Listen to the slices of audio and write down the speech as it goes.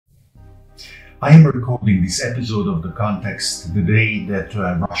I am recording this episode of The Context the day that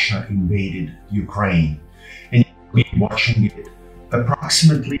Russia invaded Ukraine, and you'll be watching it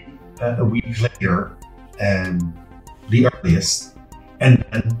approximately a week later, the earliest, and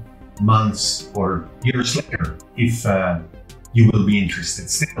then months or years later, if you will be interested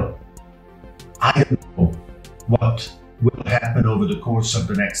still. I don't know what will happen over the course of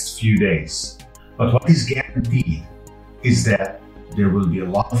the next few days, but what is guaranteed is that there will be a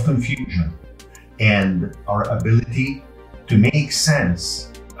lot of confusion, and our ability to make sense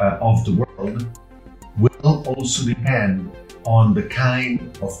of the world will also depend on the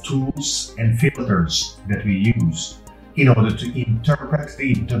kind of tools and filters that we use in order to interpret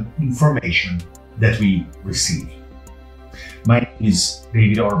the information that we receive. My name is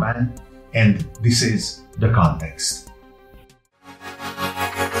David Orban, and this is The Context.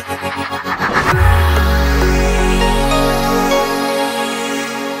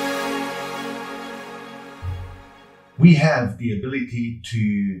 We have the ability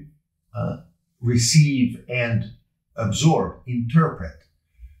to receive and absorb, interpret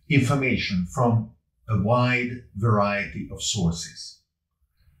information from a wide variety of sources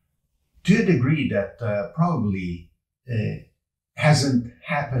to a degree that probably hasn't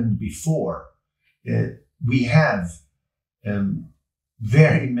happened before. We have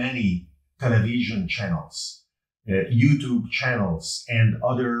very many television channels, YouTube channels, and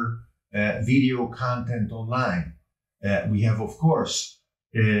other video content online. We have, of course,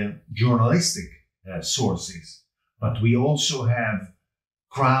 journalistic sources, but we also have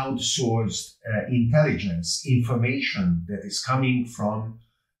crowdsourced intelligence, information that is coming from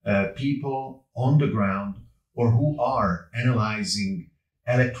people on the ground or who are analyzing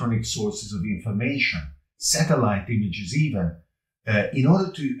electronic sources of information, satellite images even, in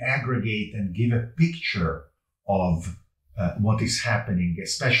order to aggregate and give a picture of what is happening,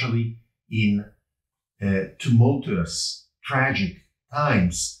 especially in tumultuous, tragic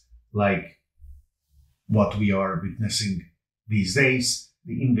times like what we are witnessing these days,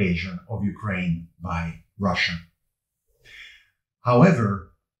 the invasion of Ukraine by Russia.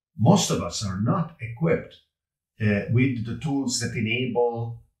 However, most of us are not equipped with the tools that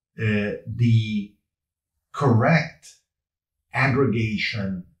enable the correct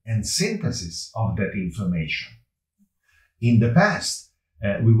aggregation and synthesis of that information. In the past,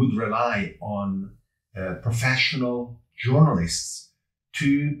 we would rely on professional journalists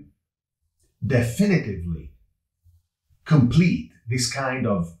to definitively complete this kind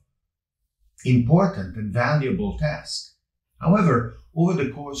of important and valuable task. However, over the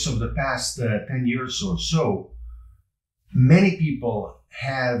course of the past 10 years or so, many people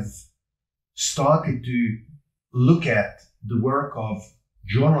have started to look at the work of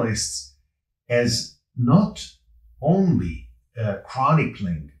journalists as not only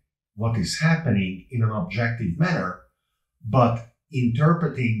chronicling what is happening in an objective manner, but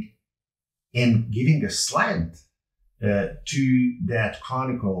interpreting and giving a slant to that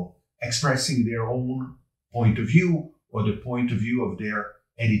chronicle, expressing their own point of view or the point of view of their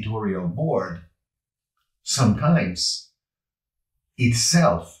editorial board, sometimes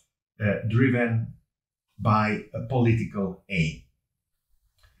itself driven by a political aim.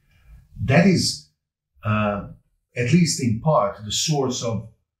 That is, at least in part, the source of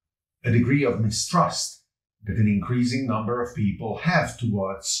a degree of mistrust that an increasing number of people have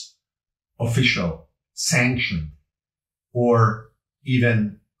towards official, sanctioned, or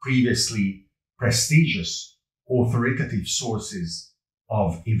even previously prestigious, authoritative sources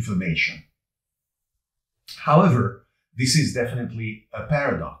of information. However, this is definitely a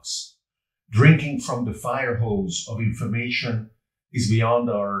paradox. Drinking from the firehose of information is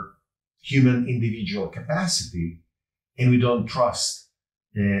beyond our human individual capacity, and we don't trust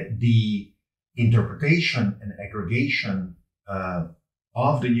the interpretation and aggregation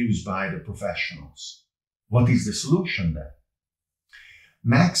of the news by the professionals. What is the solution then?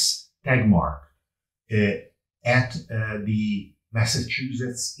 Max Tegmark at the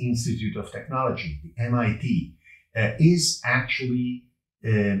Massachusetts Institute of Technology, the MIT, is actually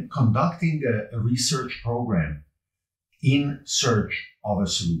conducting a research program in search of a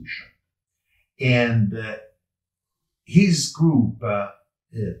solution. And his group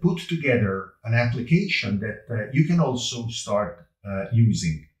put together an application that you can also start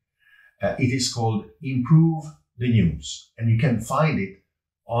using. It is called Improve the News, and you can find it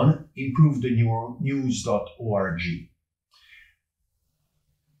on improvethenews.org.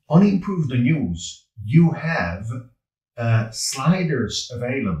 On Improve the News, you have sliders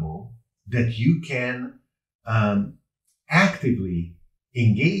available that you can actively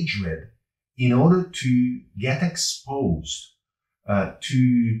engage with in order to get exposed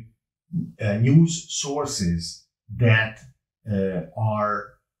to news sources that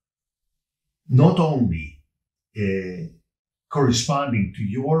are not only corresponding to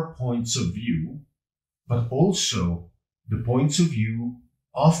your points of view, but also the points of view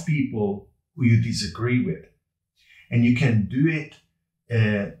of people who you disagree with. And you can do it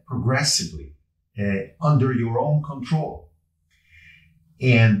progressively, under your own control.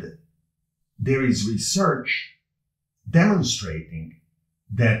 And there is research demonstrating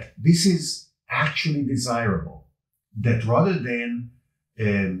that this is actually desirable, that rather than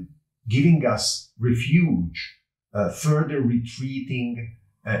giving us refuge, further retreating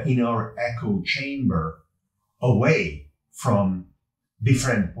in our echo chamber away from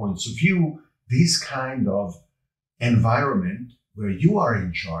different points of view, this kind of environment where you are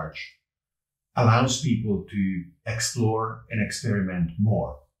in charge allows people to explore and experiment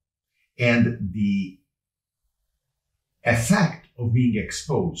more. And the effect of being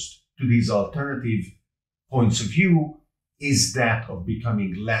exposed to these alternative points of view is that of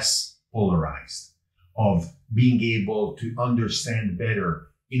becoming less polarized, of being able to understand better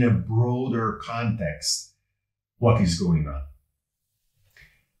in a broader context what is going on.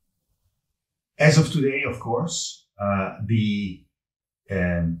 As of today, of course, the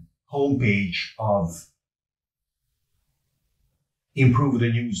homepage of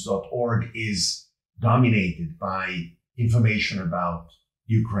improvethenews.org is dominated by information about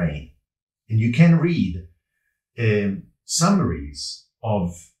Ukraine. And you can read summaries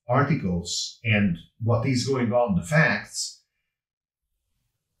of articles and what is going on, the facts,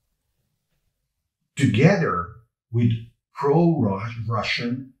 together with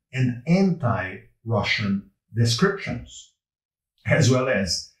pro-Russian and anti-Russian descriptions, as well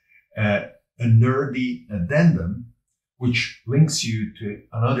as a nerdy addendum, which links you to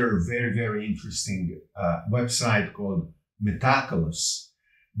another very, very interesting website called Metaculus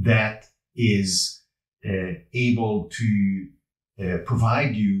that is able to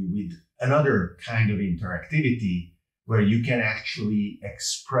provide you with another kind of interactivity where you can actually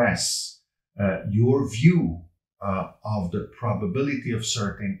express your view of the probability of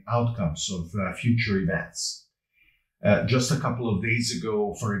certain outcomes of future events. Just a couple of days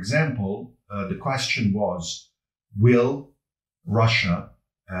ago, for example, the question was, will Russia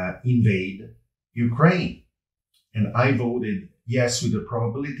invade Ukraine? And I voted yes with a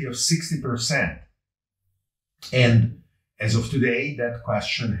probability of 60%. And as of today, that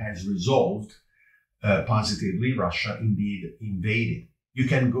question has resolved positively. Russia indeed invaded. You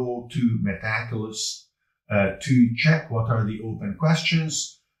can go to Metaculus to check what are the open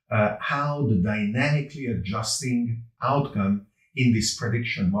questions, how the dynamically adjusting outcome in this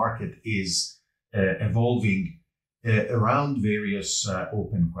prediction market is evolving around various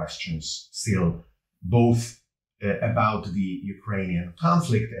open questions still, both about the Ukrainian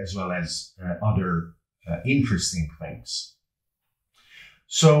conflict as well as other interesting things.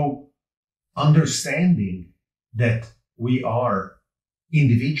 So understanding that we are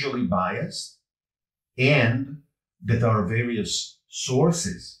individually biased and that our various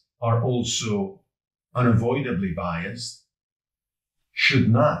sources are also unavoidably biased should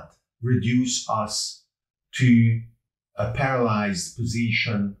not reduce us to a paralyzed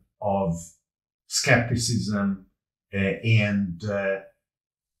position of skepticism, and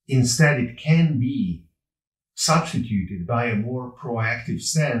instead it can be substituted by a more proactive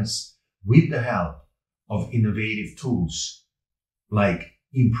stance with the help of innovative tools like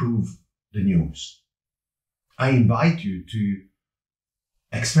Improve the News. I invite you to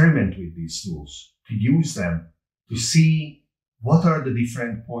experiment with these tools, to use them, to see what are the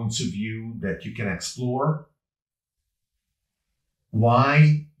different points of view that you can explore,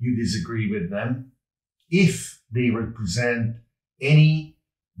 why you disagree with them, if they represent any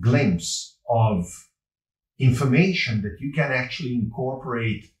glimpse of information that you can actually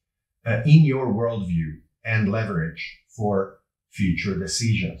incorporate in your worldview and leverage for future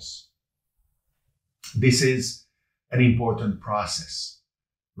decisions. This is an important process,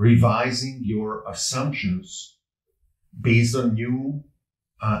 revising your assumptions based on new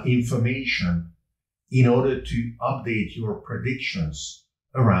information in order to update your predictions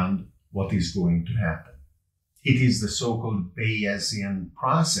around what is going to happen. It is the so-called Bayesian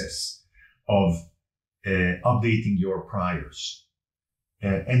process of updating your priors.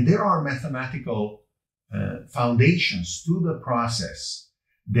 And there are mathematical foundations to the process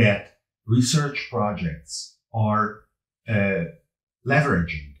that research projects are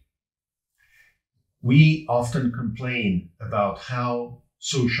leveraging. We often complain about how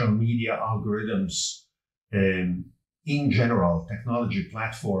social media algorithms, in general, technology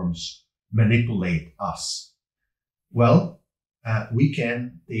platforms manipulate us. Well, we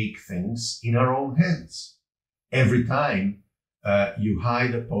can take things in our own hands. Every time you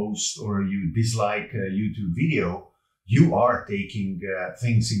hide a post or you dislike a YouTube video, you are taking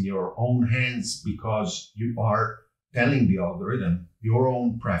things in your own hands because you are telling the algorithm your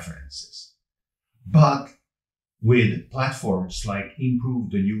own preferences. But with platforms like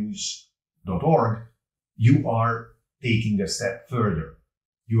improvethenews.org, you are taking a step further.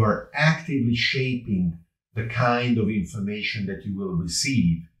 You are actively shaping the kind of information that you will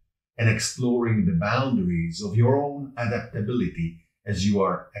receive and exploring the boundaries of your own adaptability as you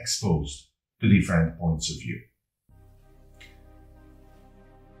are exposed to different points of view.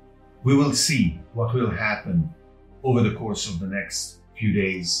 We will see what will happen over the course of the next few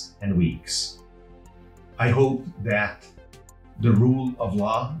days and weeks. I hope that the rule of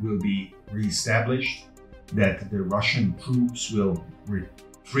law will be reestablished, that the Russian troops will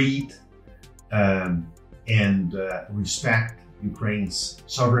retreat and respect Ukraine's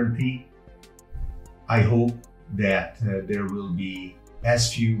sovereignty. I hope that there will be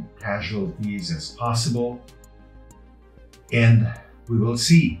as few casualties as possible, and we will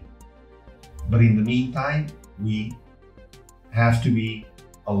see. But in the meantime, we have to be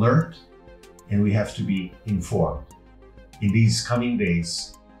alert and we have to be informed in these coming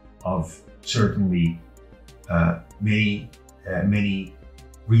days of certainly many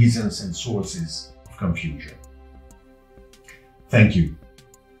reasons and sources of confusion. Thank you.